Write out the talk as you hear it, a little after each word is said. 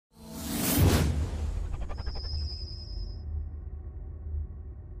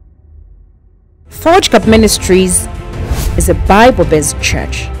Forge Cup Ministries is a Bible-based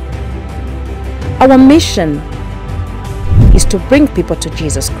church. Our mission is to bring people to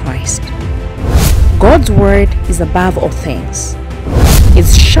Jesus Christ. God's word is above all things.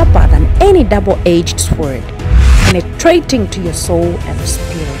 It's sharper than any double-edged sword, penetrating to your soul and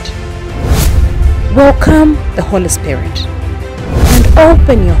spirit. Welcome the Holy Spirit and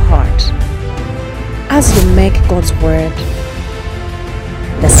open your heart as you make God's word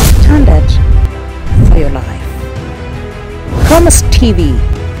the standard for your life. Commerce TV,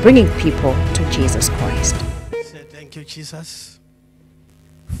 bringing people to Jesus Christ. Say thank you, Jesus,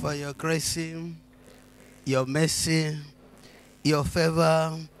 for your grace, your mercy, your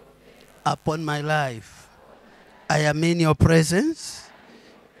favor upon my life. I am in your presence.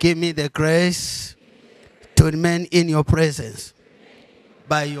 Give me the grace to remain in your presence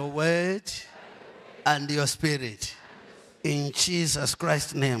by your word and your spirit. In Jesus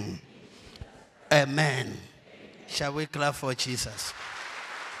Christ's name, amen. Shall we clap for Jesus?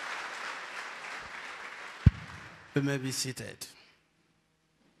 We may be seated.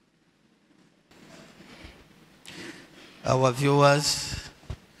 Our viewers,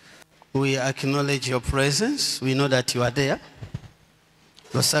 we acknowledge your presence. We know that you are there.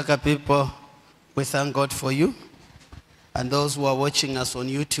 Lusaka people, we thank God for you. And those who are watching us on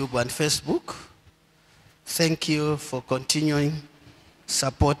YouTube and Facebook, thank you for continuing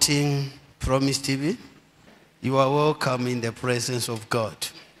supporting Promise TV. You are welcome in the presence of God.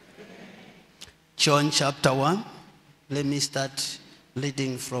 John chapter 1. Let me start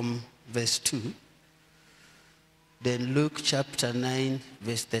reading from verse 2. Then Luke chapter 9,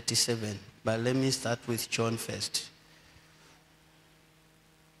 verse 37. But let me start with John first.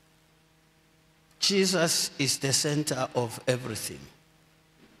 Jesus is the center of everything.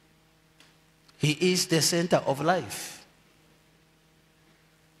 He is the center of life.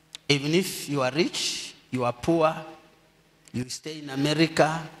 Even if you are rich, you are poor, you stay in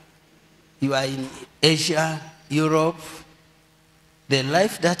America, you are in Asia, Europe, the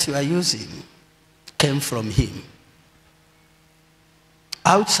life that you are using came from him.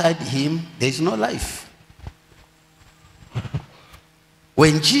 Outside him, there is no life.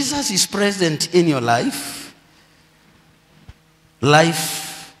 When Jesus is present in your life,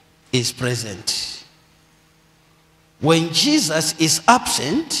 life is present. When Jesus is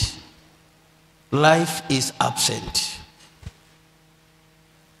absent, life is absent.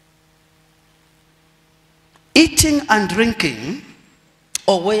 Eating and drinking,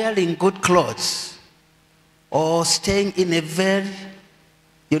 or wearing good clothes, or staying in a very,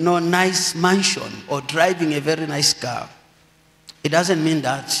 nice mansion, or driving a very nice car, it doesn't mean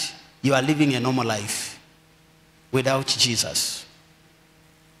that you are living a normal life without Jesus.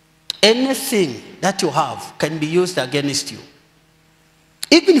 Anything that you have can be used against you.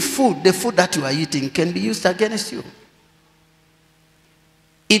 Even food, the food that you are eating can be used against you.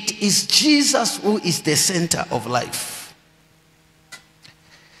 It is Jesus who is the center of life.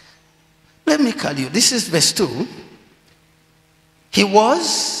 Let me tell you, this is verse 2. He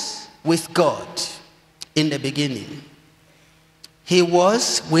was with God in the beginning. He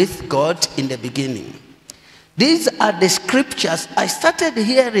was with God in the beginning. These are the scriptures. I started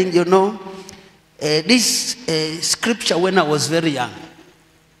hearing, this scripture when I was very young.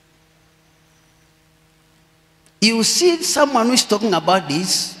 You see someone who is talking about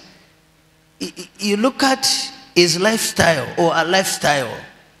this, you look at his lifestyle or a lifestyle,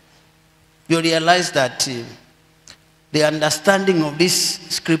 you realize that the understanding of this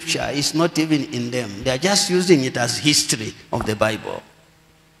scripture is not even in them. They are just using it as history of the Bible.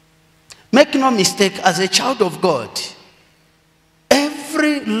 Make no mistake, as a child of God,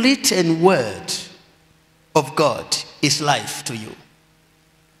 every written word of God is life to you.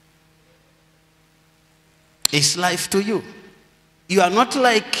 It's life to you. You are not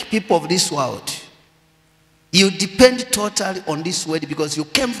like people of this world. You depend totally on this word because you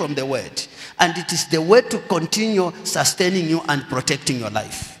came from the word. And it is the word to continue sustaining you and protecting your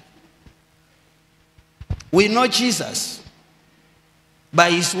life. We know Jesus by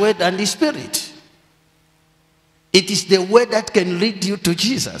his word and his spirit. It is the word that can lead you to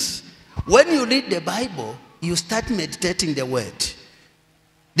Jesus. When you read the Bible, you start meditating the word.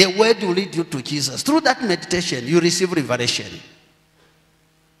 The word will lead you to Jesus. Through that meditation, you receive revelation.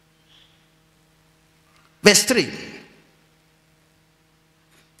 Verse 3.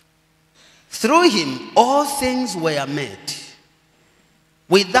 Through him, all things were made.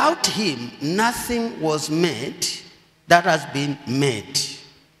 Without him, nothing was made that has been made.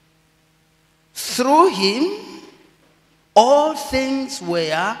 Through him, all things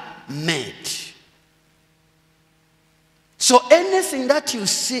were made. So anything that you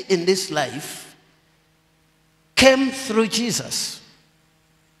see in this life came through Jesus.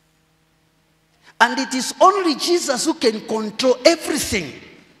 And it is only Jesus who can control everything,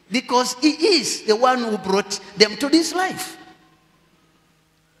 because he is the one who brought them to this life.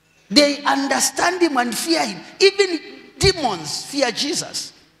 They understand him and fear him. Even demons fear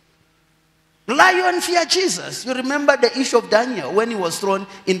Jesus. Lion fear Jesus. You remember the issue of Daniel when he was thrown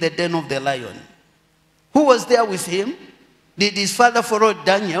in the den of the lion. Who was there with him? Did his father follow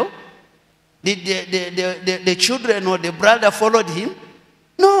Daniel? Did the children or the brother followed him?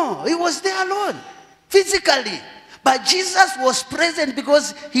 No, he was there alone, physically. But Jesus was present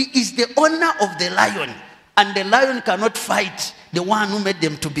because he is the owner of the lion. And the lion cannot fight the one who made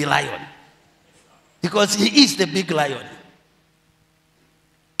them to be lion, because he is the big lion.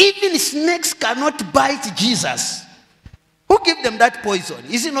 Even snakes cannot bite Jesus. Who gave them that poison?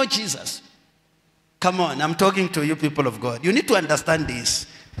 Is it not Jesus? Come on, I'm talking to you people of God. You need to understand this.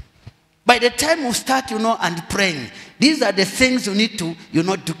 By the time you start, and praying, these are the things you need to,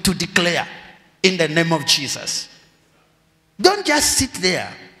 to declare in the name of Jesus. Don't just sit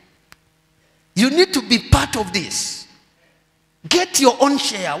there. You need to be part of this. Get your own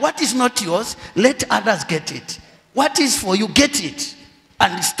share. What is not yours, let others get it. What is for you, get it.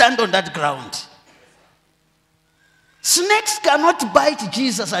 And stand on that ground. Snakes cannot bite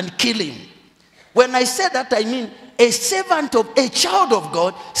Jesus and kill him. When I say that, I mean a servant of a child of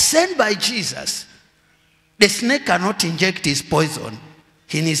God sent by Jesus. The snake cannot inject his poison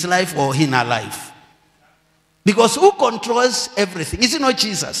in his life or in her life. Because who controls everything? Is it not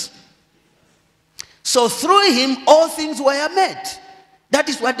Jesus? So through him, all things were made. That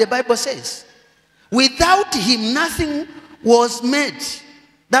is what the Bible says. Without him, nothing was made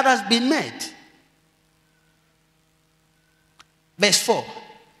that has been made. Verse 4.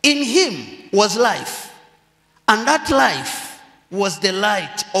 In him was life, and that life was the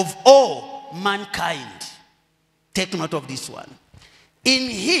light of all mankind. Take note of this one. In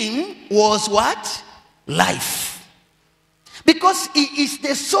him was what? Life. Because he is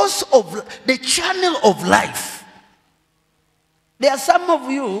the source of, the channel of life. There are some of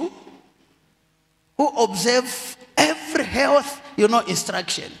you who observe every health,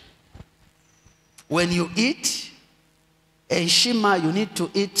 instruction. When you eat a shima, you need to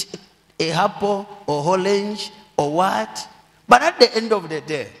eat a apple or orange or what. But at the end of the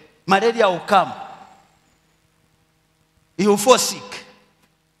day, malaria will come. You will fall sick.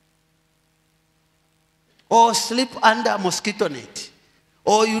 Or sleep under a mosquito net.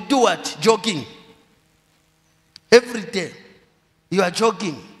 Or you do what? Jogging. Every day. You are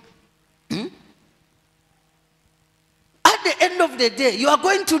jogging. At the end of the day, you are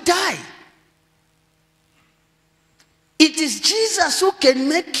going to die. It is Jesus who can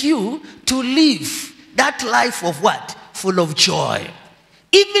make you to live that life of what? Full of joy.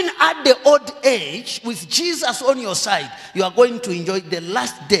 Even at the old age, with Jesus on your side, you are going to enjoy the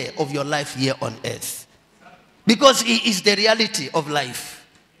last day of your life here on earth. Because he is the reality of life.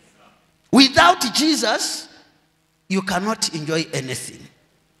 Without Jesus, you cannot enjoy anything.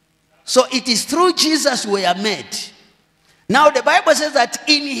 So it is through Jesus we are made. Now the Bible says that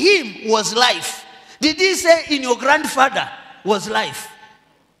in him was life. Did he say in your grandfather was life?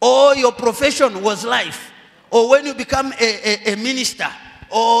 Or your profession was life? Or when you become a minister?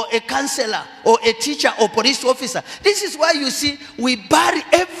 Or a counselor? Or a teacher? Or police officer? This is why you see we bury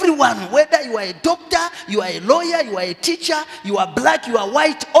everyone. Whether you are a doctor, you are a lawyer, you are a teacher, you are black, you are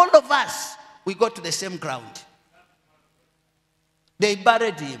white, all of us, we go to the same ground. They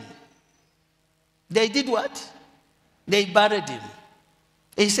buried him. They did what? They buried him.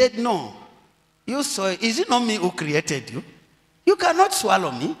 He said, no. You saw it. Is it not me who created you? You cannot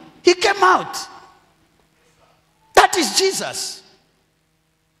swallow me. He came out. That is Jesus.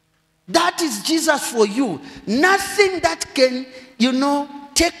 That is Jesus for you. Nothing that can,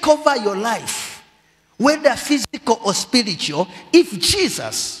 take over your life, whether physical or spiritual, if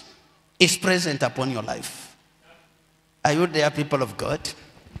Jesus is present upon your life. Are you there, people of God?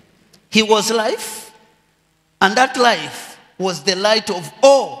 He was life, and that life was the light of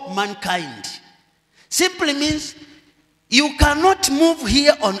all mankind. Simply means you cannot move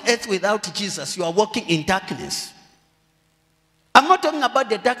here on earth without Jesus. You are walking in darkness. I'm not talking about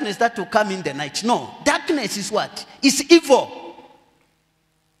the darkness that will come in the night. No, darkness is what? It's evil.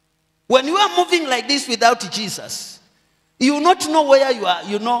 When you are moving like this without Jesus, you will not know where you are,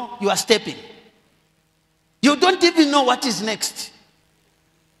 you are stepping. You don't even know what is next.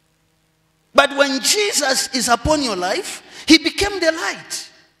 But when Jesus is upon your life, he became the light.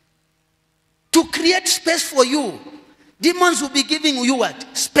 To create space for you. Demons will be giving you what?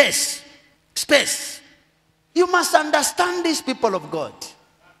 Space. Space. You must understand this, people of God.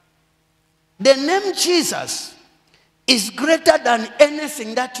 The name Jesus is greater than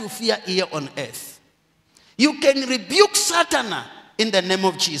anything that you fear here on earth. You can rebuke Satan in the name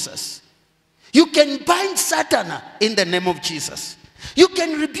of Jesus. You can bind Satan in the name of Jesus. You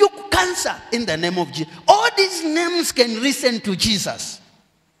can rebuke cancer in the name of Jesus. All these names can listen to Jesus.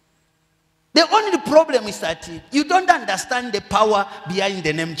 The only problem is that you don't understand the power behind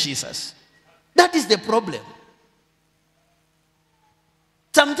the name Jesus. That is the problem.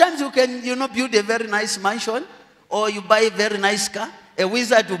 Sometimes you can, build a very nice mansion or you buy a very nice car. A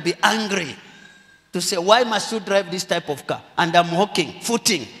wizard will be angry to say, why must you drive this type of car? And I'm walking,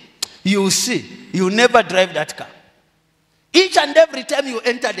 footing. You will see, you never drive that car. Each and every time you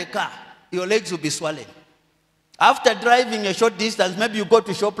enter the car, your legs will be swelling. After driving a short distance, maybe you go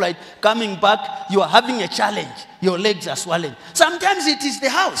to ShopRite, coming back, you are having a challenge. Your legs are swelling. Sometimes it is the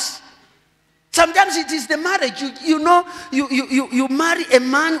house. Sometimes it is the marriage. You marry a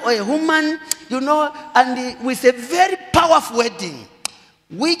man or a woman, and with a very powerful wedding.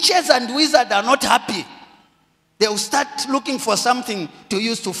 Witches and wizards are not happy. They will start looking for something to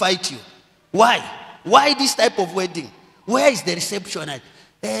use to fight you. Why? Why this type of wedding? Where is the reception at?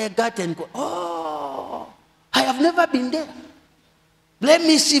 God and go, oh, I have never been there. Let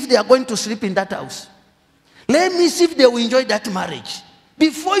me see if they are going to sleep in that house. Let me see if they will enjoy that marriage.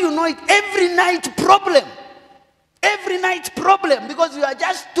 Before you know it, every night problem. Every night problem, because you are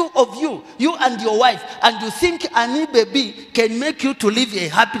just two of you and your wife, and you think a new baby can make you to live a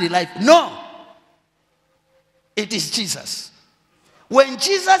happy life. No. It is Jesus. When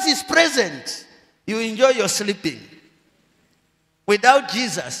Jesus is present, you enjoy your sleeping. Without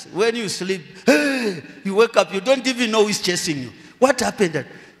Jesus, when you sleep, you wake up, you don't even know who is chasing you. What happened?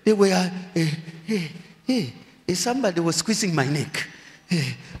 They were, somebody was squeezing my neck.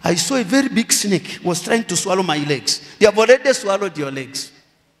 I saw a very big snake was trying to swallow my legs. They have already swallowed your legs.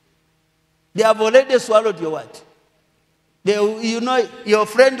 They have already swallowed your what? Your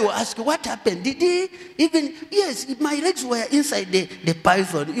friend will ask you, what happened? Did he even, yes, my legs were inside the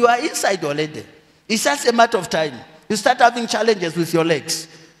python. You are inside already. It's just a matter of time. You start having challenges with your legs.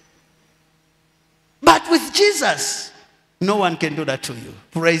 But with Jesus, no one can do that to you.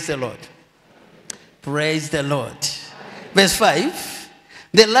 Praise the Lord. Praise the Lord. Verse 5.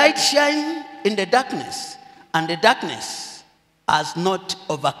 The light shine in the darkness, and the darkness has not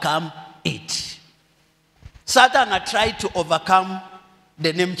overcome it. Satan had tried to overcome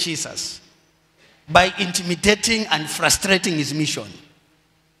the name Jesus by intimidating and frustrating his mission.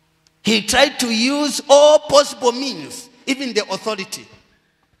 He tried to use all possible means, even the authority,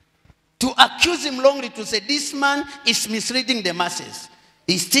 to accuse him wrongly, to say this man is misleading the masses.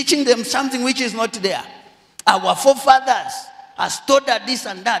 He's teaching them something which is not there. Our forefathers has taught that this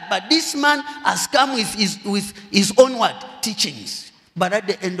and that, but this man has come with his own what? Teachings. But at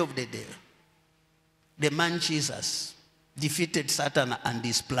the end of the day, the man Jesus defeated Satan and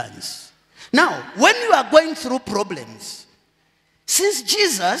his plans. Now, when you are going through problems, since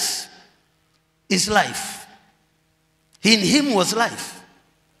Jesus is life, in him was life,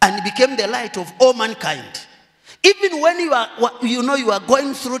 and he became the light of all mankind. Even when you are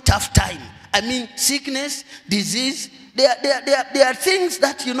going through tough time, sickness, disease, there are things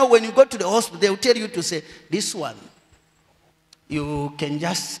that, when you go to the hospital, they will tell you to say, this one, you can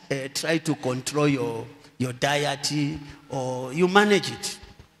just try to control your diet, or you manage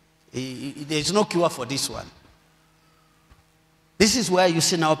it. There's no cure for this one. This is where you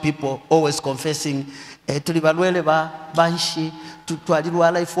see now people always confessing, tulibalwele banshi,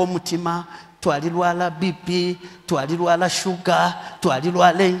 twalilwala ifo mutima, twalilwala BP, twalilwala sugar,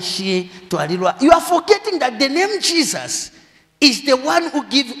 twalilwala enshi, twalilwala. You are forgetting that the name Jesus is the one who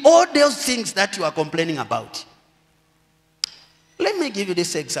gives all those things that you are complaining about. Let me give you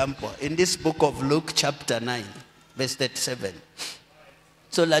this example in this book of Luke chapter 9, verse 37,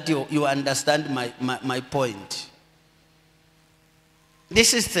 so that you understand my point.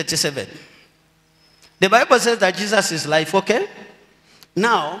 This is 37. The Bible says that Jesus is life, okay?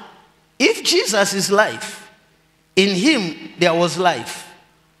 Now, if Jesus is life, in him there was life,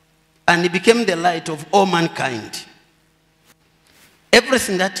 and he became the light of all mankind.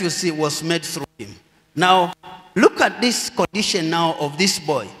 Everything that you see was made through him. Now, look at this condition now of this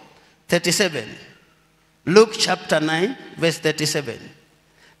boy. 37. Luke chapter 9, verse 37.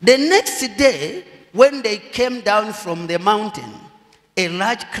 The next day, when they came down from the mountain, a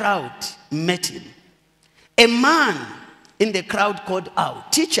large crowd met him. A man in the crowd called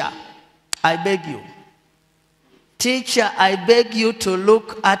out, "Teacher, I beg you. Teacher, I beg you to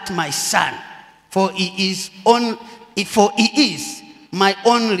look at my son, for he is my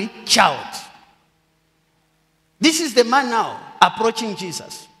only child." This is the man now approaching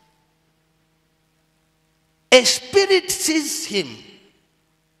Jesus. a spirit seized him,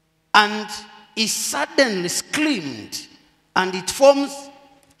 and he suddenly screamed, and it forms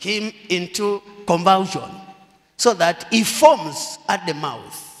him into convulsion, so that he foams at the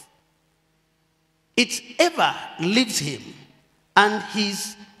mouth. It ever leaves him, and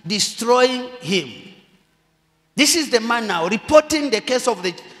he's destroying him. This is the man now reporting the case of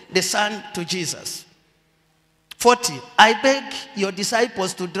the son to Jesus. 40, I beg your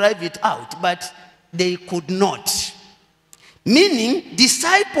disciples to drive it out, but they could not. Meaning,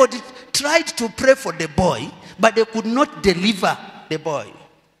 disciples tried to pray for the boy, but they could not deliver the boy.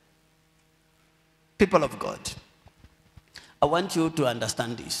 People of God, I want you to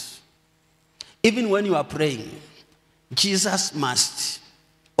understand this. Even when you are praying, Jesus must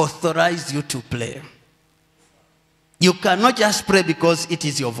authorize you to pray. You cannot just pray because it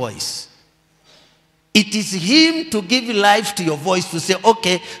is your voice. It is him to give life to your voice, to say,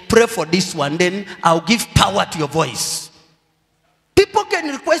 okay, pray for this one, then I'll give power to your voice. People can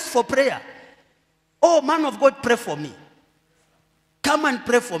request for prayer. Oh, man of God, pray for me. Come and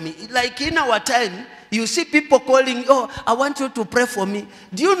pray for me. Like in our time, you see people calling, oh, I want you to pray for me.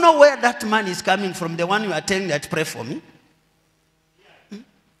 Do you know where that man is coming from, the one you are telling that pray for me?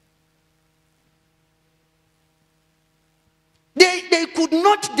 They could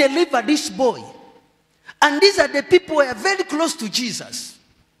not deliver this boy. And these are the people who are very close to Jesus.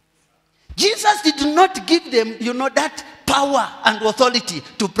 Jesus did not give them, that power and authority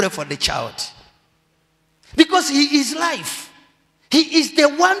to pray for the child. Because he is life. He is the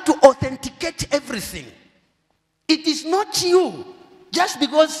one to authenticate everything. It is not you. Just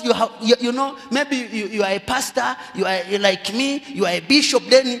because you have, maybe you are a pastor, you are like me, you are a bishop,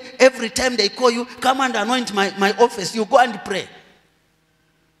 then every time they call you, come and anoint my office, you go and pray.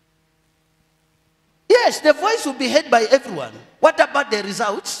 Yes, the voice will be heard by everyone. What about the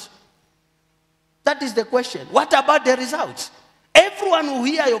results? That is the question. What about the results? Everyone will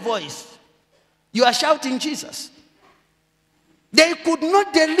hear your voice. You are shouting Jesus. They could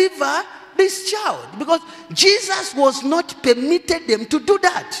not deliver this child because Jesus was not permitted them to do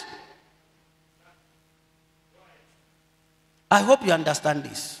that. I hope you understand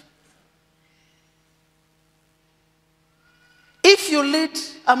this. If you lead,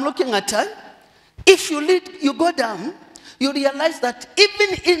 I'm looking at time. If you lead, you go down, you realize that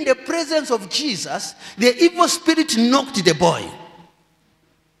even in the presence of Jesus, the evil spirit knocked the boy.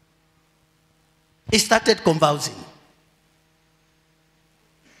 He started convulsing.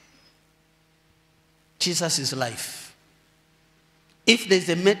 Jesus is life. If there's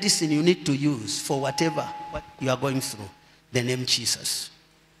a medicine you need to use for whatever you are going through, the name Jesus.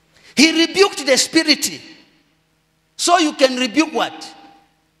 He rebuked the spirit. So you can rebuke what?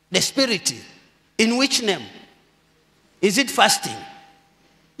 The spirit. In which name? Is it fasting?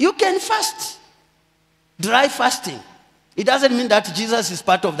 You can fast. Dry fasting. It doesn't mean that Jesus is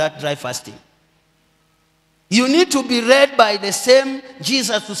part of that dry fasting. You need to be read by the same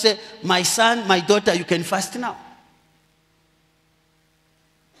Jesus to say, my son, my daughter, you can fast now.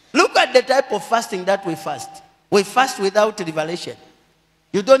 Look at the type of fasting that we fast. We fast without revelation.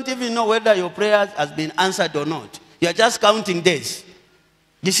 You don't even know whether your prayer has been answered or not. You are just counting days.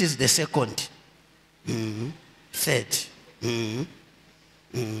 This is the second. Third.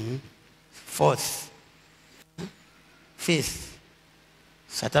 Fourth. Fifth.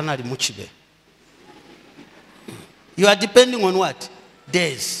 Satana rimuchibe. You are depending on what?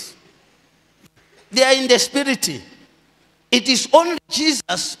 Days. They are in the spirit. It is only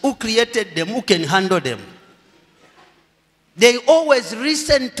Jesus who created them, who can handle them. They always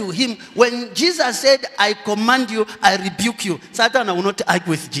listen to him. When Jesus said, I command you, I rebuke you, Satan will not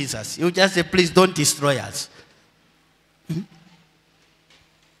argue with Jesus. He will just say, please don't destroy us.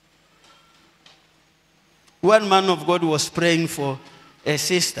 One man of God was praying for a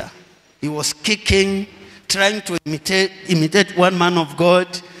sister. He was kicking, trying to imitate one man of God.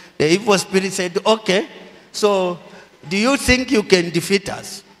 The evil spirit said, okay, so do you think you can defeat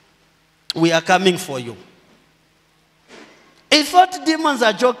us? We are coming for you. He thought demons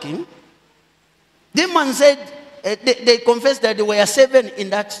are joking. Demons said, they confessed that there were 7 in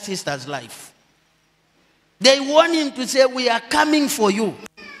that sister's life. They warned him to say, we are coming for you.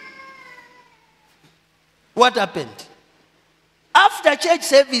 What happened? After church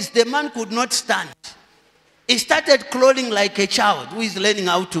service, the man could not stand. He started crawling like a child who is learning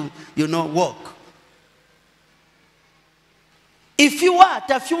how to, walk. If you are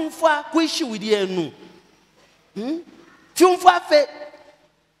tafyumfa kuishi with yenu. Fyumfa fe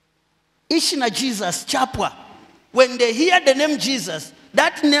ishi na Jesus chapwa. When they hear the name Jesus,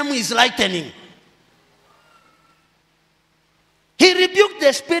 that name is lightening. He rebuked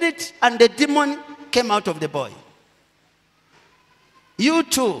the spirit and the demon came out of the boy. You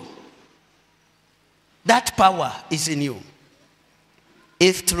too, that power is in you.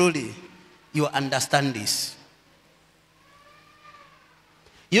 If truly you understand this.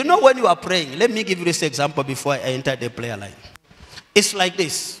 You know when you are praying, let me give you this example before I enter the prayer line. It's like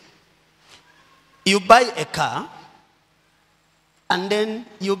this. You buy a car, and then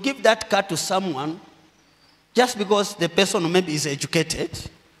you give that car to someone just because the person maybe is educated.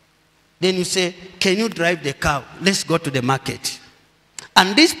 Then you say, can you drive the car? Let's go to the market.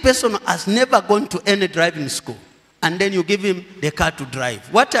 And this person has never gone to any driving school. And then you give him the car to drive.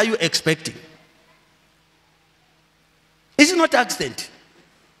 What are you expecting? Is it not accident?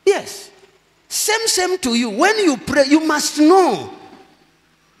 Yes. Same to you. When you pray, you must know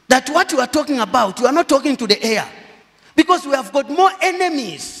that what you are talking about, you are not talking to the air. Because we have got more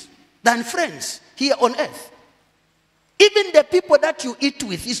enemies than friends here on earth. Even the people that you eat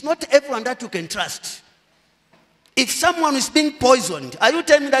with, it's not everyone that you can trust. If someone is being poisoned, are you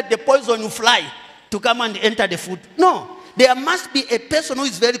telling me that the poison will fly to come and enter the food? No. There must be a person who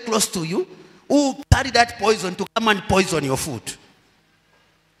is very close to you who carry that poison to come and poison your food.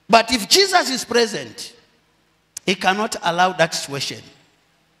 But if Jesus is present, he cannot allow that situation.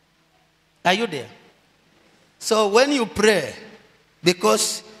 Are you there? So when you pray,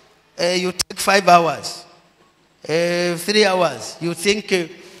 because you take 5 hours, 3 hours, you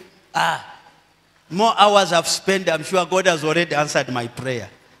think, more hours I've spent, I'm sure God has already answered my prayer.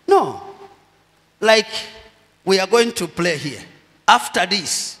 No. Like, we are going to play here. After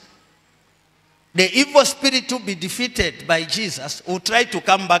this, the evil spirit will be defeated by Jesus, will try to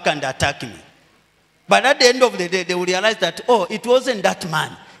come back and attack me. But at the end of the day, they will realize that, oh, it wasn't that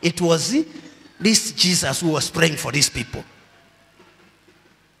man. It was this Jesus who was praying for these people.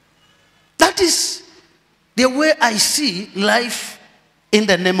 That is the way I see life in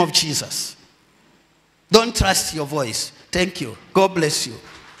the name of Jesus. Don't trust your voice. Thank you. God bless you.